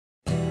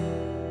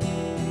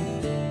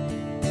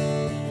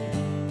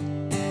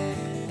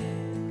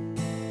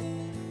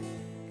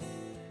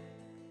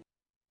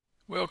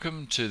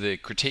Welcome to the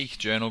Critique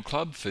Journal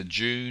Club for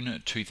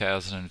June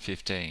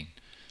 2015.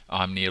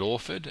 I'm Neil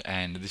Orford,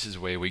 and this is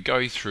where we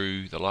go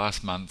through the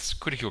last month's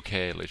critical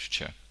care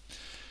literature.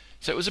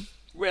 So it was a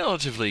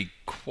relatively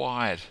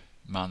quiet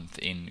month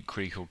in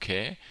critical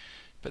care,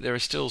 but there are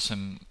still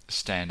some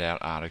standout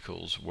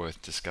articles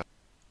worth discussing.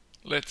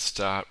 Let's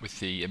start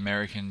with the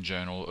American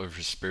Journal of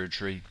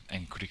Respiratory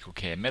and Critical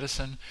Care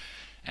Medicine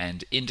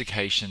and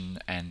Indication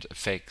and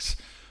Effects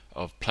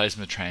of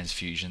Plasma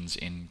Transfusions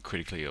in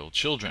Critically Ill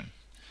Children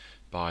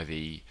by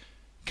the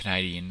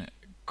Canadian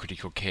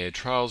Critical Care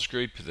Trials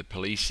Group, the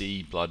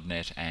Palissy,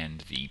 BloodNet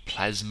and the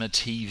Plasma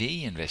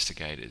TV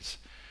investigators.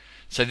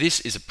 So this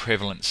is a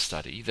prevalence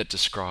study that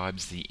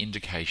describes the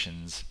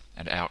indications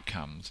and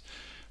outcomes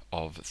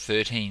of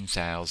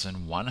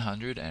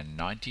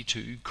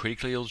 13,192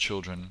 critically ill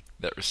children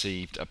that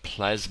received a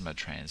plasma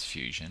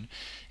transfusion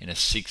in a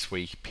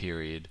 6-week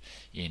period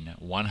in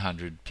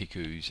 100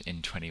 PICUs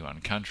in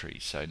 21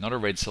 countries. So not a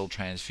red cell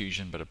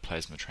transfusion, but a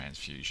plasma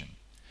transfusion.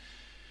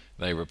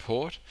 They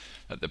report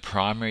that the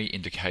primary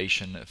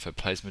indication for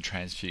plasma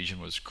transfusion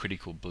was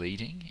critical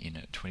bleeding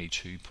in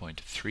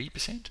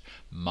 22.3%,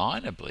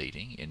 minor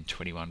bleeding in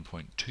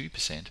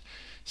 21.2%,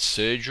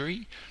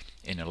 surgery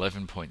in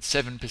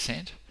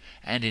 11.7%,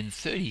 and in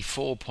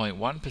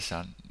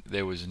 34.1%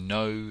 there was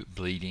no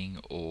bleeding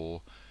or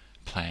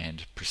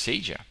planned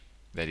procedure,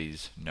 that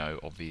is, no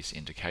obvious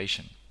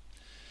indication.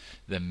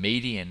 The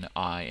median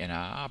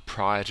INR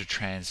prior to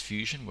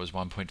transfusion was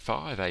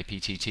 1.5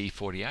 APTT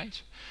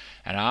 48,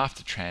 and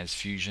after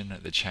transfusion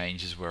the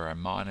changes were a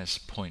minus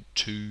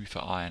 0.2 for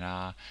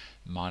INR,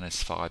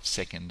 minus 5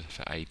 second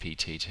for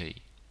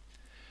APTT.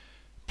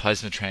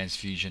 Plasma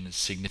transfusion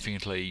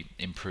significantly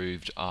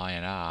improved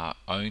INR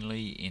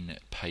only in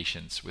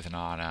patients with an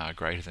INR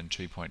greater than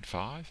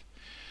 2.5,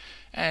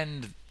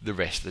 and the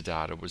rest of the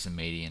data was the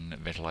median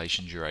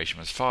ventilation duration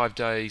was 5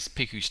 days,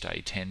 PICU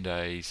stay 10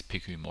 days,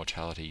 PICU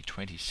mortality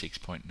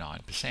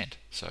 26.9%,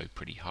 so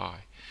pretty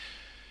high.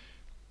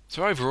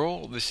 So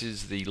overall, this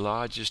is the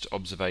largest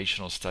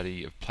observational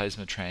study of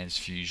plasma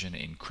transfusion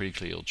in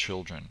critically ill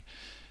children,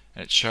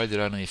 and it showed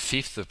that only a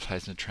fifth of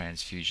plasma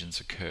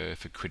transfusions occur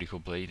for critical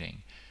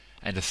bleeding,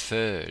 and a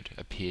third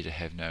appear to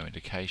have no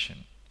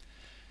indication.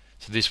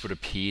 So this would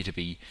appear to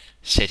be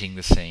setting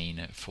the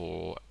scene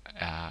for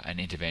an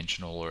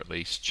interventional or at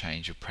least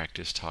change of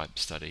practice type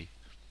study.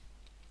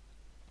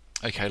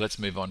 Okay, let's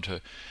move on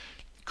to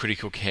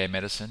critical care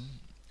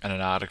medicine and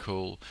an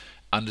article,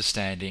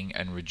 Understanding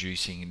and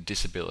Reducing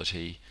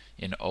Disability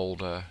in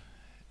Older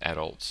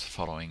Adults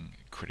Following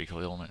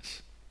Critical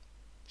Illness.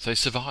 So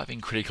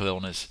surviving critical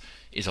illness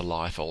is a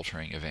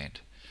life-altering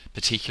event,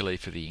 particularly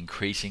for the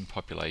increasing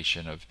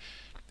population of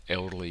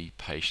elderly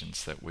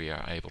patients that we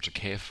are able to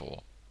care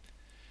for.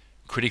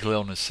 Critical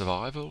illness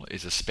survival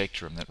is a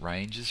spectrum that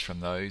ranges from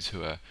those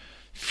who are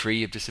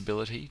free of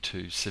disability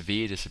to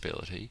severe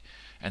disability,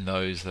 and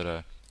those that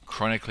are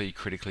chronically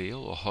critically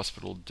ill or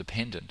hospital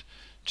dependent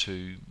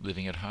to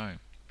living at home.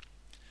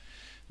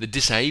 The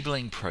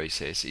disabling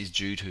process is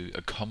due to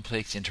a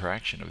complex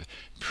interaction of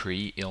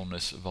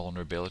pre-illness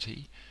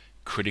vulnerability,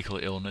 critical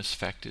illness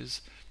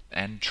factors,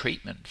 and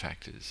treatment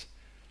factors.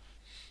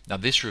 Now,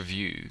 this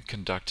review,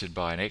 conducted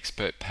by an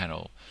expert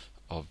panel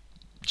of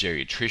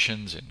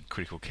geriatricians and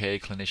critical care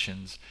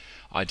clinicians,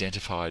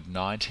 identified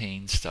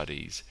 19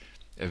 studies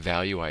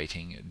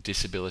evaluating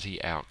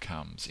disability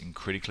outcomes in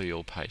critically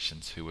ill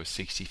patients who were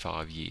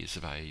 65 years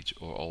of age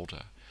or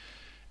older,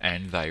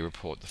 and they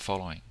report the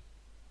following.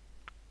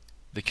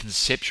 The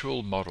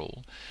conceptual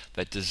model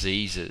that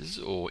diseases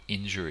or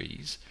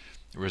injuries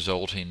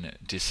result in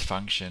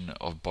dysfunction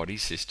of body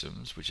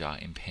systems, which are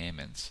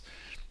impairments,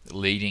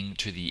 leading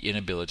to the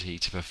inability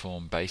to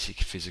perform basic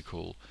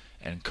physical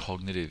and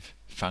cognitive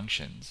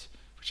functions,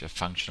 which are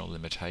functional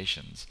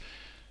limitations,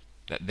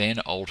 that then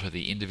alter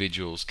the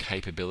individual's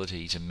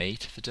capability to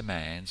meet the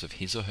demands of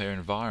his or her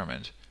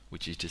environment,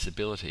 which is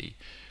disability,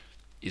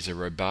 is a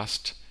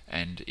robust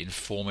and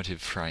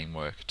informative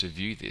framework to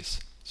view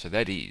this. So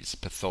that is,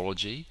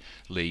 pathology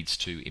leads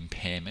to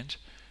impairment,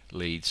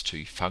 leads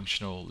to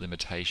functional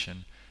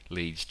limitation,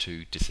 leads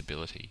to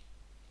disability.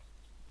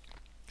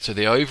 So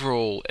the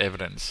overall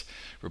evidence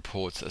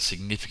reports a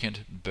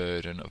significant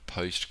burden of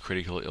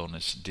post-critical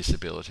illness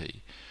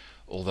disability,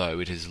 although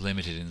it is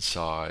limited in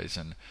size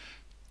and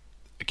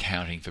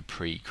accounting for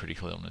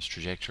pre-critical illness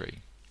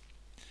trajectory.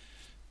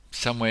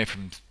 Somewhere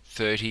from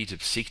 30 to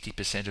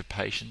 60% of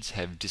patients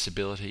have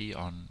disability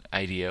on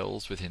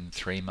ADLs within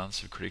 3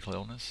 months of critical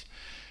illness.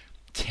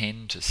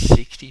 10 to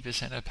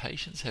 60% of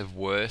patients have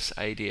worse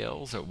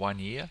ADLs at 1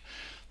 year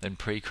than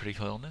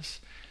pre-critical illness.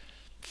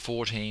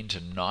 14 to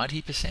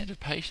 90% of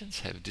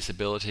patients have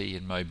disability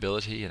in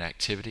mobility and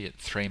activity at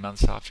 3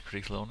 months after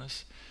critical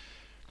illness.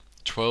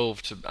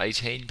 12 to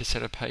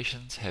 18% of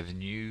patients have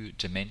new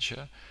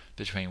dementia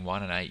between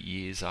 1 and 8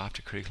 years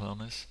after critical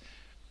illness.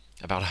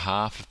 About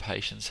half of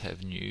patients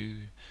have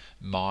new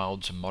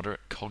mild to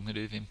moderate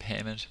cognitive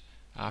impairment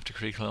after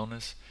critical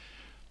illness,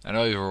 and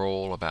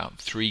overall about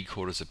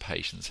 3/4 of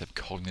patients have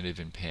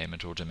cognitive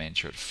impairment or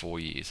dementia at 4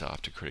 years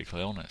after critical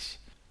illness.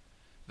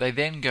 They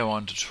then go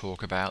on to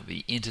talk about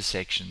the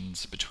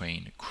intersections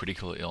between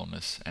critical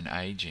illness and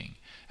aging,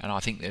 and I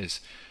think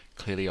there's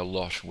clearly a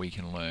lot we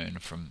can learn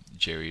from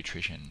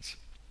geriatricians.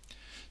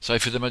 So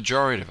for the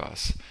majority of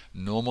us,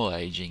 normal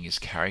aging is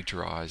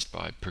characterised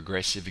by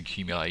progressive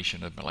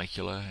accumulation of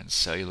molecular and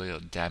cellular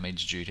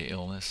damage due to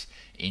illness,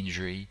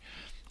 injury,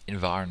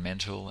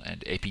 environmental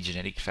and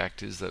epigenetic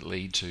factors that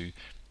lead to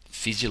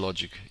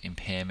physiologic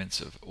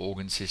impairments of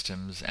organ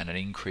systems and an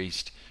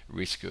increased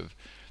risk of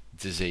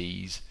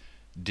disease,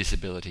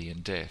 disability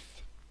and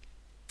death.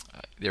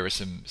 There are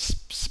some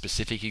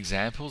specific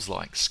examples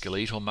like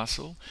skeletal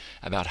muscle.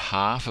 About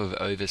half of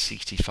over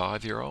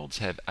 65-year-olds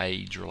have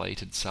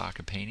age-related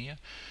sarcopenia.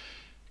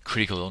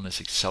 Critical illness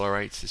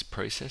accelerates this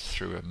process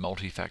through a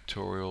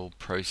multifactorial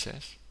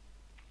process.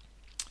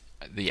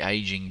 The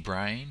aging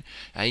brain.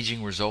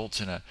 Aging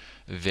results in a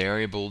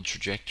variable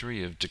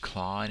trajectory of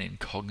decline in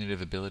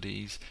cognitive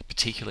abilities,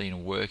 particularly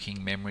in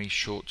working memory,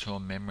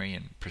 short-term memory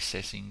and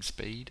processing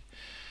speed.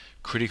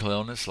 Critical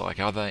illness, like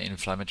other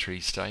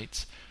inflammatory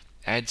states,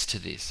 adds to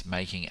this,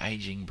 making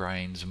aging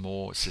brains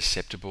more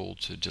susceptible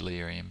to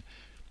delirium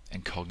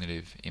and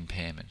cognitive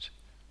impairment.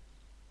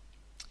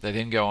 They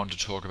then go on to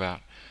talk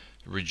about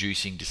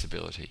reducing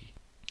disability.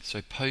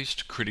 So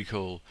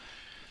post-critical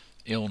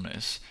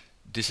illness,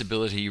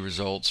 disability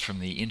results from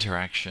the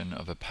interaction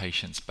of a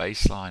patient's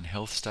baseline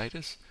health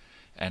status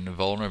and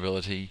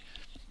vulnerability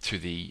to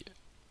the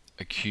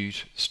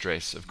acute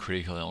stress of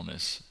critical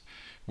illness,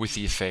 with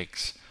the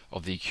effects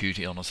of the acute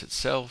illness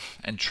itself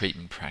and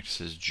treatment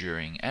practices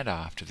during and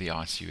after the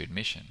ICU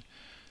admission.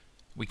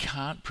 We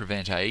can't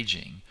prevent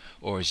aging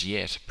or as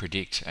yet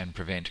predict and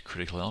prevent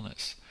critical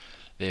illness.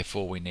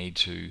 Therefore, we need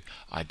to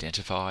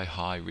identify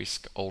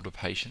high-risk older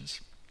patients,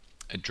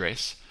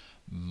 address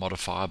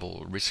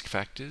modifiable risk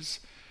factors,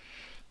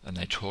 and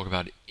they talk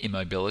about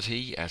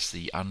immobility as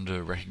the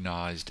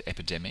under-recognised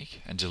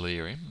epidemic and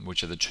delirium,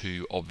 which are the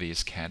two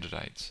obvious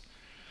candidates.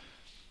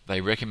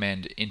 They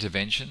recommend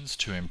interventions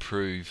to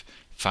improve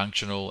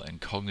functional and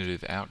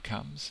cognitive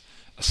outcomes,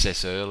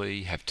 assess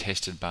early, have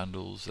tested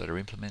bundles that are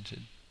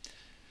implemented.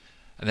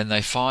 And then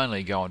they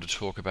finally go on to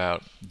talk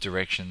about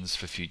directions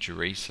for future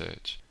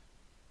research.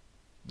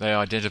 They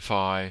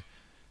identify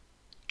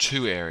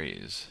two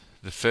areas.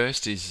 The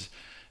first is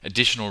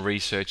additional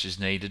research is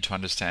needed to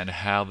understand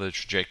how the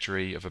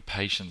trajectory of a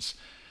patient's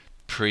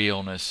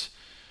pre-illness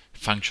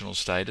functional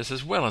status,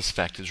 as well as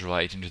factors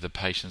relating to the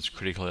patient's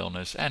critical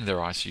illness and their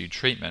ICU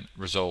treatment,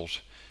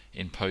 result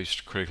in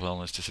post-critical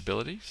illness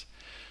disabilities.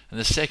 And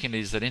the second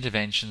is that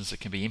interventions that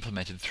can be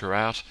implemented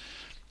throughout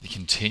the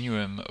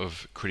continuum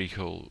of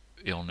critical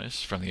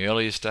illness, from the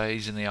earliest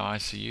days in the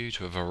ICU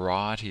to a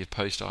variety of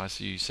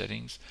post-ICU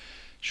settings,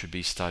 should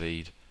be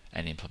studied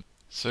and implemented.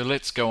 So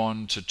let's go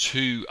on to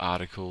two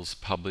articles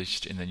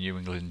published in the New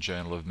England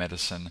Journal of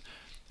Medicine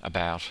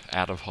about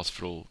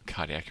out-of-hospital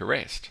cardiac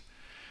arrest.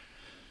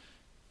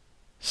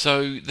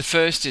 So the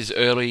first is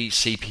early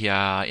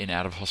CPR in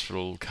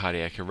out-of-hospital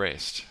cardiac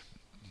arrest.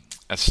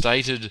 As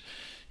stated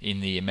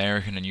in the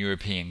American and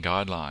European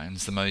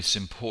guidelines, the most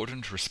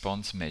important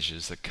response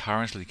measures that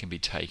currently can be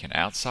taken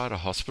outside a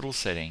hospital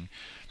setting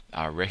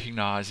are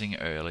recognising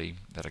early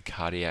that a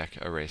cardiac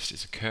arrest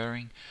is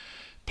occurring,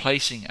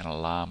 placing an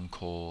alarm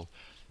call,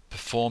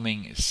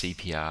 performing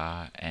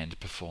CPR and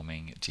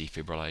performing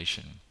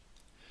defibrillation.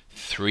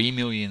 3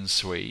 million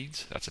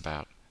Swedes, that's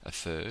about a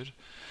third,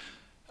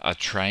 are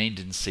trained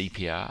in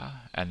CPR,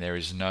 and there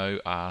is no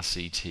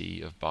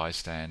RCT of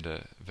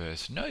bystander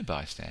versus no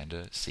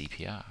bystander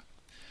CPR.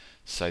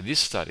 So this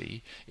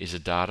study is a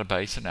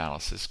database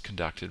analysis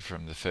conducted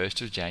from the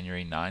 1st of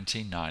January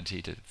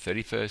 1990 to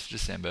 31st of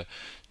December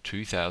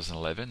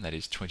 2011, that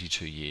is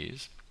 22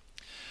 years.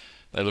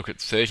 They look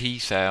at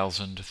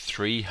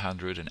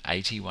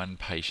 30,381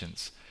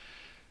 patients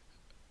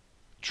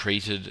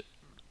treated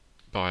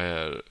by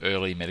an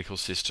early medical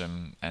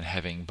system and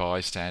having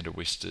bystander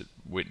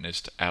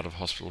witnessed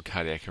out-of-hospital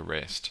cardiac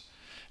arrest.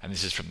 And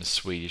this is from the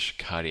Swedish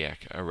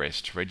Cardiac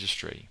Arrest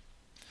Registry.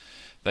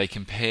 They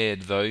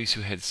compared those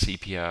who had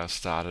CPR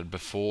started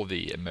before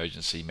the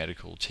emergency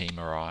medical team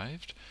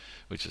arrived,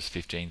 which was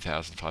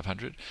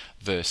 15,500,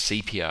 versus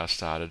CPR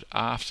started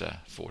after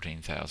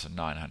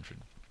 14,900.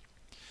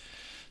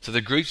 So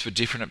the groups were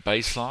different at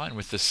baseline,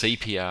 with the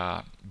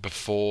CPR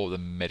before the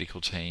medical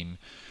team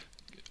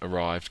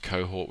arrived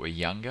cohort were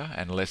younger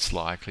and less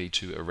likely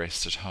to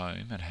arrest at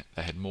home, and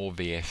they had more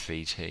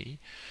VFVT,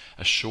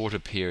 a shorter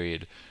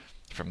period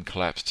from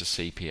collapse to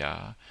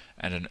CPR,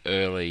 and an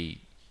early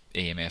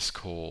EMS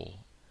call.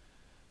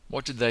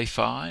 What did they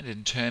find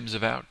in terms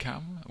of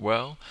outcome?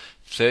 Well,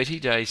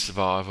 30-day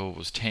survival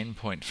was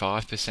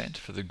 10.5%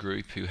 for the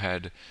group who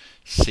had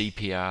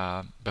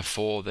CPR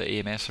before the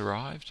EMS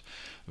arrived,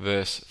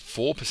 versus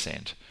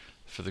 4%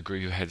 for the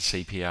group who had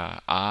CPR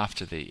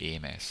after the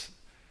EMS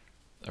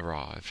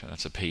arrived. And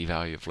that's a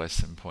p-value of less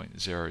than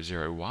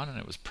 0.001, and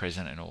it was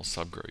present in all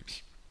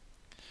subgroups.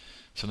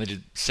 So they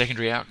did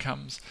secondary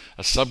outcomes.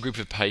 A subgroup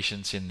of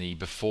patients in the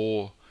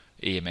before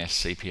EMS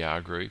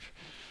CPR group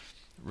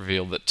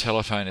revealed that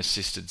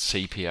telephone-assisted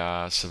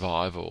CPR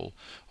survival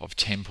of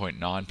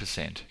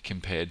 10.9%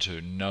 compared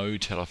to no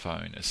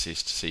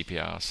telephone-assist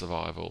CPR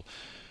survival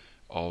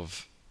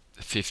of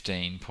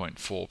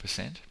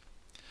 15.4%.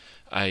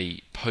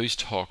 A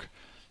post hoc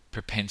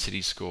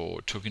propensity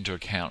score took into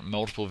account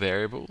multiple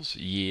variables,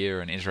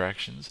 year and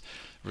interactions,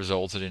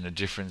 resulted in a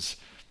difference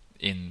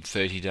in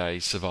 30-day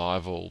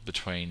survival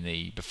between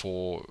the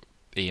before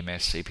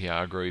EMS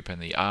CPR group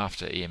and the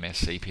after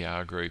EMS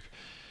CPR group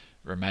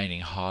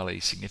remaining highly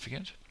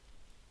significant.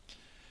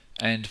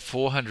 And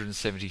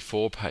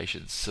 474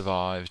 patients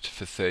survived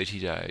for 30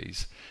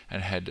 days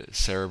and had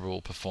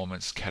cerebral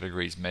performance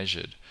categories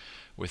measured,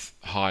 with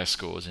higher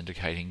scores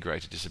indicating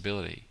greater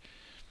disability.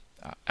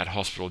 At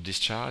hospital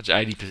discharge,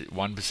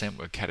 81%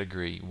 were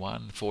Category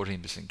 1,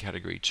 14%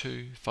 Category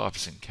 2,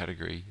 5%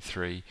 Category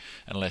 3,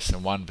 and less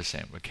than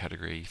 1% were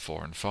Category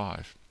 4 and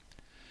 5.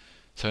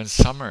 So in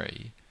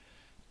summary,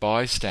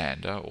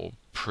 bystander or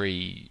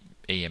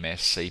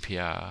pre-EMS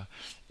CPR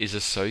is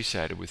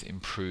associated with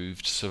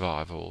improved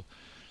survival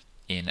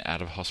in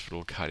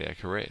out-of-hospital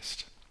cardiac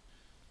arrest.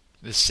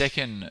 The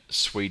second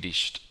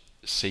Swedish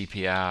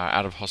CPR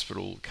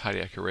out-of-hospital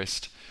cardiac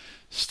arrest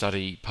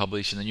study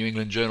published in the New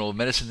England Journal of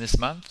Medicine this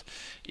month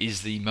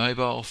is the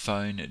mobile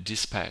phone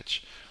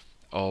dispatch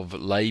of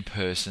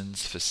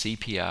laypersons for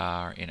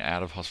CPR in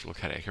out-of-hospital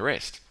cardiac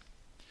arrest.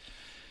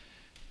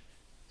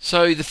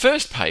 So the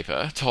first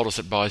paper told us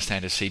that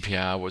bystander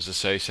CPR was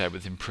associated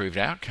with improved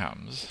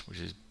outcomes, which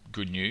is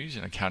good news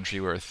in a country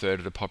where a third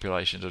of the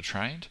population are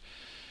trained.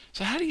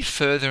 So how do you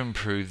further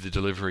improve the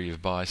delivery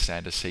of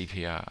bystander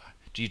CPR?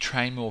 Do you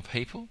train more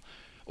people?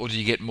 Or do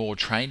you get more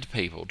trained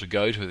people to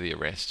go to the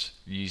arrest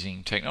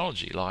using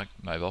technology like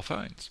mobile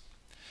phones?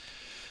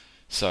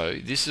 So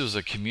this was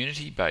a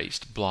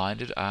community-based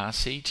blinded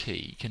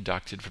RCT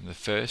conducted from the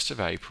 1st of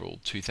April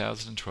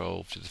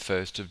 2012 to the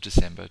 1st of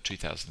December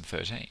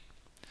 2013.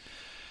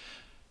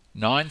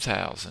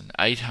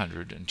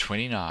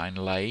 9,829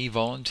 lay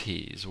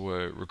volunteers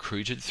were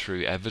recruited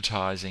through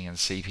advertising and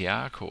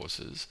CPR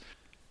courses,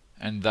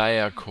 and they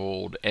are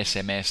called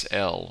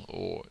SMSL,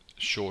 or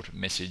Short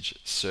Message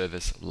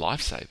Service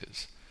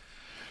Lifesavers.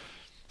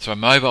 So a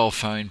mobile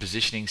phone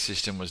positioning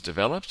system was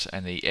developed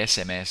and the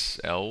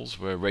SMSLs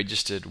were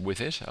registered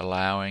with it,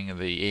 allowing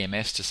the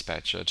EMS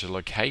dispatcher to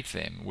locate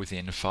them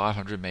within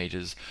 500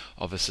 metres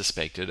of a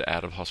suspected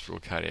out-of-hospital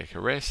cardiac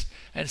arrest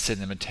and send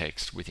them a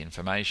text with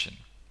information.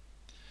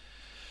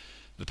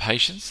 The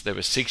patients, there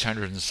were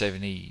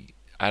 670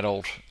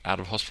 adult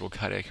out-of-hospital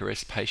cardiac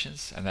arrest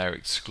patients, and they were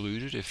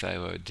excluded if they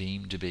were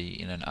deemed to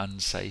be in an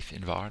unsafe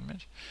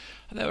environment.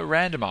 And they were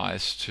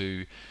randomised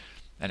to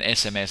an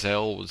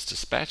SMSL was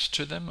dispatched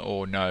to them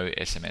or no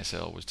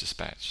SMSL was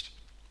dispatched.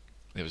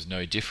 There was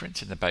no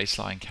difference in the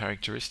baseline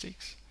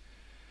characteristics.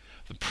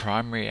 The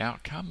primary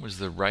outcome was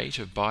the rate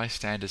of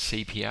bystander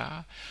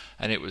CPR,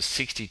 and it was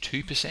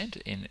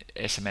 62% in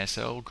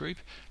SMSL group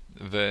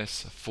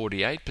versus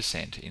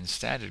 48% in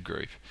standard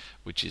group,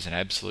 which is an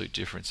absolute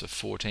difference of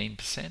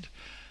 14%.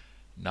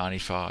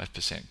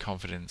 95%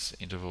 confidence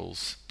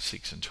intervals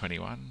 6 and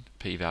 21,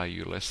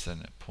 p-value less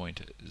than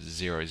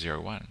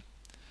 0.001.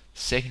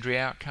 Secondary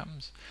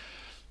outcomes,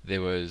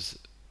 there was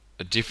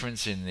a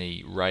difference in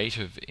the rate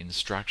of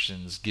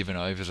instructions given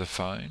over the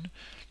phone.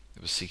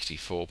 It was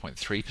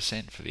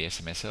 64.3% for the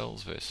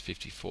SMSLs versus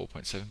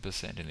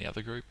 54.7% in the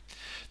other group.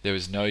 There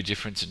was no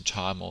difference in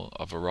time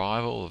of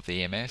arrival of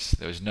the EMS.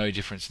 There was no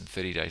difference in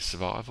 30-day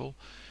survival.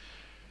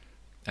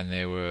 And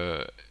there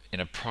were, in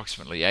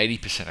approximately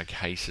 80% of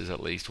cases,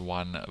 at least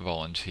one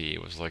volunteer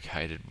was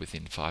located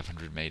within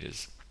 500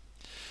 metres.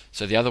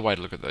 So the other way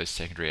to look at those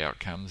secondary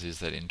outcomes is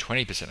that in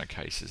 20% of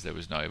cases there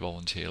was no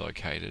volunteer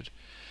located,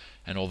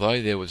 and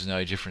although there was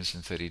no difference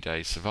in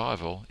 30-day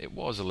survival, it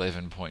was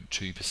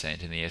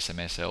 11.2% in the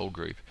SMSL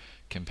group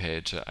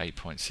compared to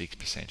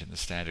 8.6% in the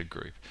standard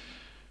group.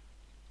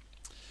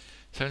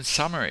 So in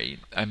summary,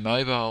 a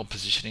mobile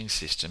positioning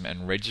system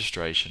and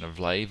registration of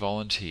lay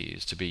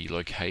volunteers to be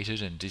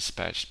located and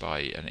dispatched by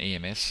an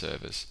EMS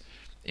service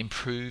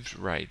improved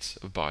rates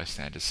of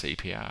bystander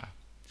CPR.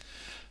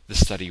 The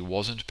study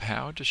wasn't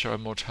powered to show a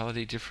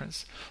mortality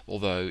difference,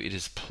 although it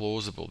is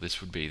plausible this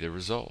would be the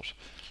result,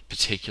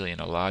 particularly in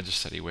a larger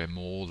study where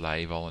more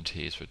lay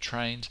volunteers were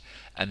trained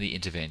and the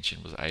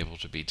intervention was able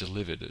to be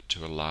delivered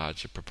to a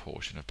larger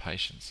proportion of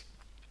patients.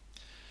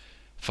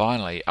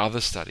 Finally, other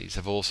studies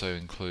have also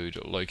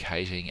included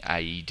locating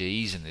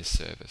AEDs in this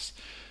service.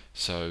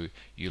 So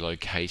you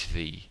locate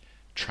the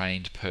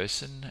trained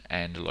person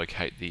and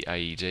locate the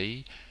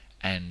AED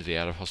and the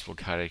out-of-hospital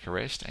cardiac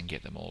arrest and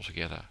get them all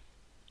together.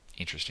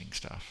 Interesting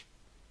stuff.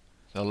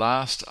 The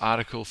last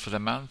article for the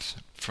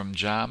month from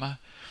JAMA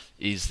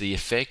is the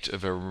effect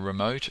of a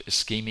remote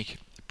ischemic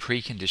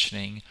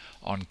preconditioning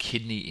on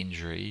kidney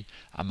injury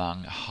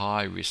among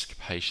high-risk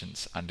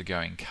patients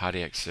undergoing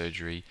cardiac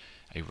surgery,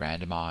 a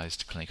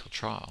randomized clinical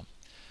trial.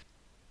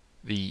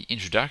 The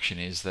introduction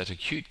is that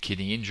acute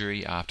kidney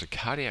injury after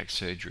cardiac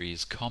surgery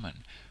is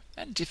common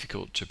and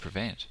difficult to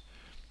prevent.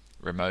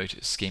 remote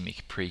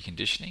ischemic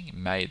preconditioning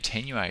may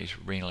attenuate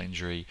renal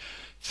injury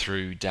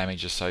through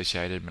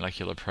damage-associated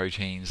molecular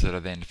proteins that are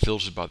then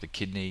filtered by the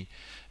kidney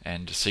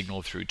and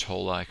signaled through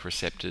toll-like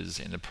receptors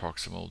in the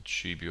proximal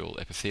tubule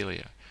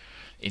epithelia,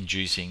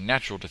 inducing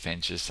natural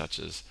defences such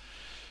as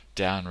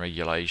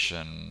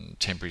downregulation,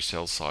 temporary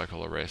cell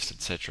cycle arrest,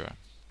 etc.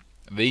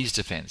 These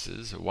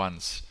defences,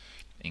 once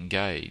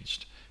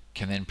engaged,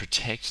 can then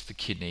protect the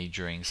kidney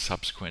during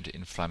subsequent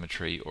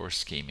inflammatory or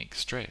ischemic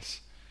stress.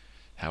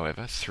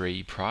 However,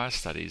 3 prior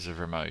studies of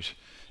remote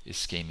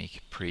ischemic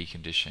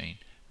preconditioning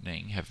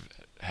have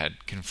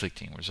had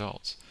conflicting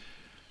results.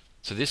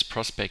 So this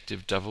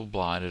prospective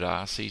double-blinded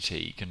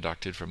RCT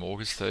conducted from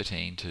August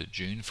 13 to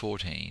June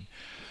 14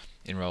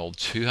 enrolled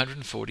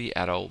 240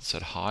 adults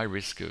at high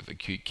risk of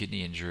acute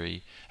kidney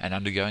injury and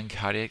undergoing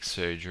cardiac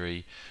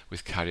surgery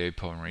with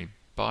cardiopulmonary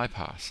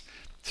bypass.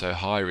 So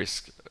high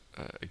risk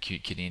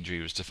acute kidney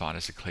injury was defined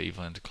as a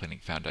Cleveland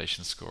Clinic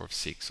Foundation score of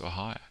 6 or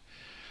higher.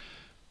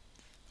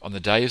 On the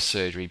day of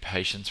surgery,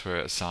 patients were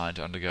assigned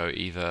to undergo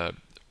either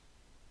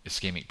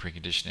ischemic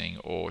preconditioning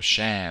or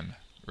sham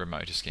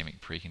remote ischemic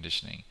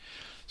preconditioning.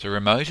 So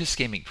remote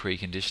ischemic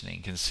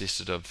preconditioning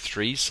consisted of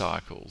 3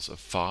 cycles of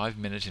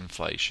 5-minute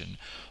inflation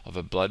of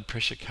a blood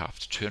pressure cuff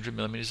to 200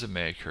 millimeters of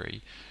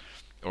mercury,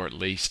 or at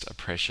least a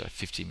pressure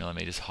 50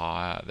 millimeters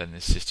higher than the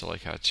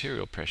systolic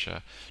arterial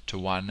pressure, to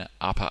one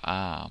upper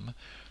arm,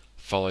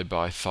 followed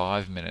by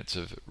 5 minutes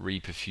of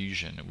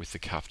reperfusion with the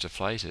cuff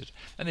deflated,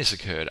 and this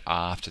occurred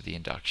after the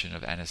induction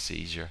of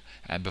anesthesia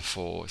and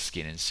before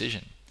skin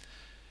incision.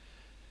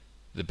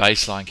 The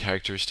baseline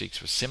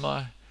characteristics were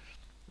similar.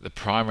 The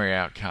primary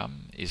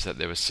outcome is that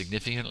there were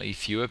significantly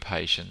fewer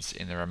patients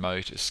in the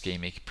remote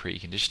ischemic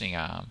preconditioning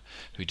arm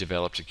who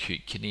developed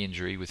acute kidney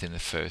injury within the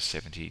first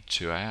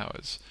 72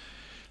 hours,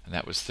 and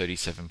that was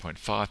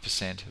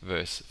 37.5%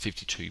 versus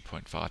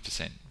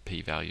 52.5%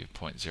 p-value of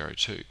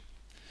 0.02.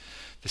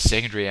 The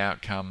secondary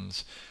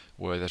outcomes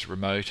were that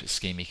remote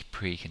ischemic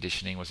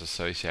preconditioning was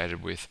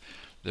associated with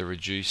the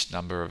reduced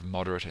number of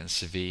moderate and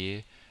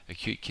severe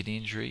acute kidney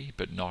injury,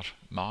 but not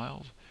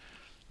mild.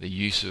 The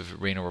use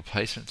of renal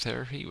replacement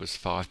therapy was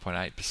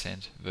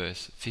 5.8%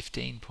 versus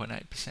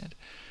 15.8%.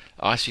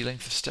 ICU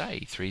length of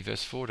stay, 3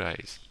 versus 4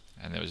 days.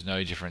 And there was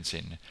no difference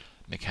in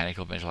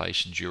mechanical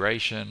ventilation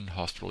duration,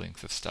 hospital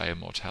length of stay, or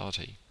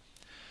mortality.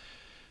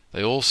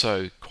 They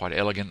also quite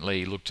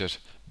elegantly looked at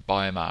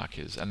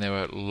biomarkers, and there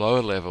were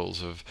lower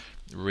levels of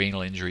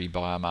renal injury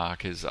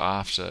biomarkers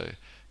after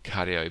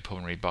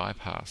cardiopulmonary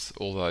bypass,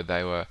 although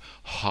they were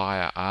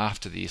higher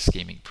after the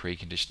ischemic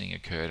preconditioning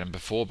occurred and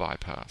before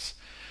bypass.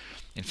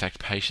 In fact,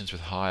 patients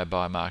with higher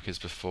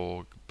biomarkers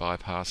before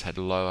bypass had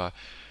lower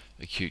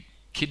acute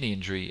kidney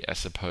injury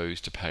as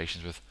opposed to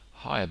patients with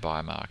higher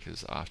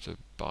biomarkers after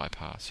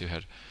bypass who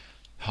had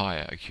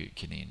higher acute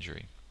kidney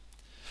injury.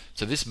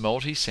 So this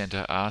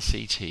multi-center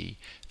RCT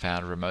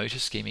found remote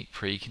ischemic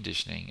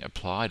preconditioning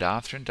applied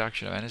after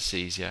induction of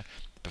anesthesia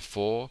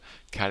before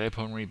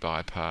cardiopulmonary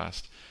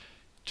bypass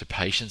to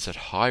patients at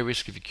high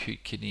risk of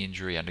acute kidney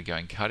injury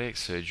undergoing cardiac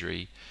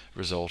surgery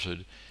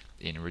resulted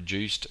in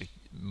reduced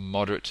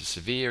moderate to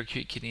severe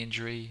acute kidney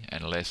injury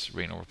and less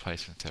renal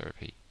replacement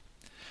therapy.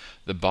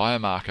 The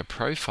biomarker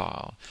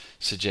profile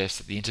suggests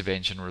that the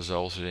intervention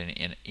resulted in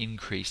an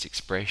increased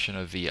expression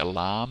of the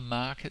alarm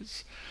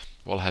markers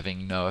while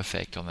having no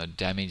effect on the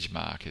damage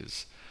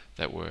markers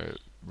that were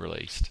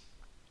released.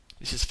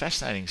 This is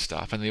fascinating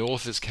stuff, and the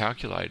authors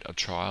calculate a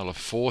trial of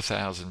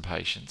 4,000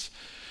 patients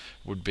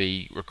would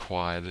be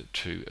required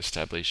to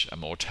establish a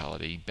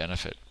mortality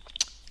benefit.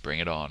 Bring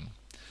it on.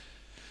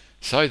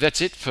 So that's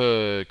it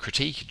for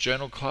Critique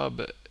Journal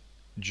Club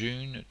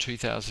June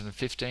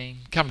 2015.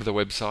 Come to the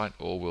website,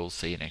 or we'll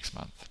see you next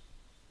month.